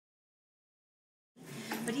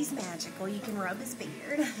but he's magical. You can rub his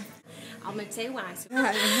beard. I'm going to tell you why.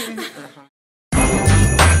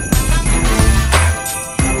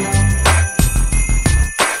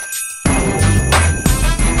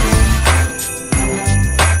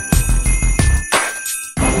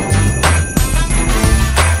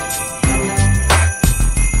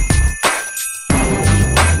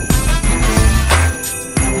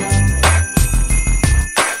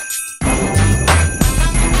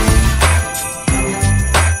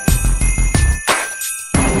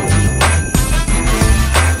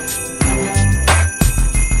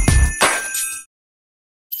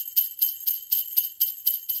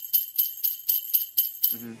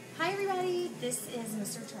 Hi everybody, this is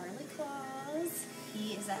Mr. Charlie Claus.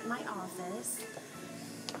 He is at my office.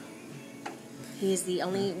 He is the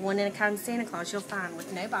only one in a kind of Santa Claus you'll find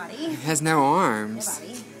with no body. He has no arms. No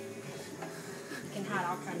body. You can hide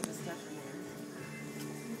all kinds of stuff in there.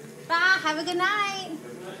 Bye, have a good night.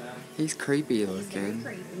 He's creepy looking. He's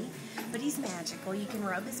very creepy, but he's magical. You can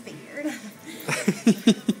rub his beard. Doesn't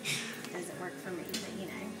work for me, but you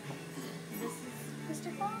know. This is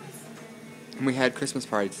Mr. Claus. And we had Christmas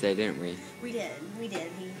party today, didn't we? We did.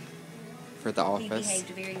 For the office. He behaved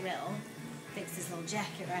very well. Fixed his little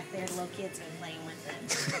jacket right there. The little kids been playing with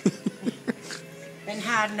it. Been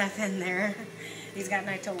hiding nothing there. He's got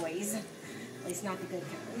no toys. At least not the good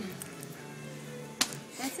kind.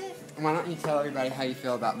 That's it. Why don't you tell everybody how you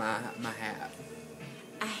feel about my hat?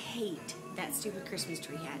 I hate that stupid Christmas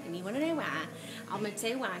tree hat. And you want to know why? I'm going to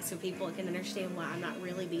tell you why so people can understand why I'm not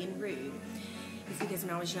really being rude. It's because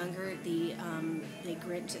when I was younger, the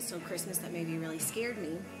Grinch that stole Christmas, that movie really scared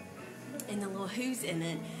me. And the little who's in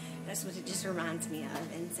it, that's what it just reminds me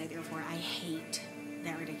of. And so therefore, I hate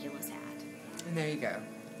that ridiculous hat. And there you go.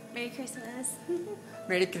 Merry Christmas.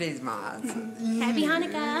 Merry Christmas. Happy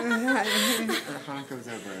Hanukkah. Hanukkah was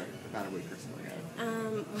over about a week or so ago.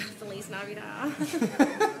 Feliz Navidad.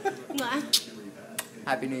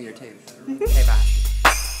 Happy New Year too. Okay, bye.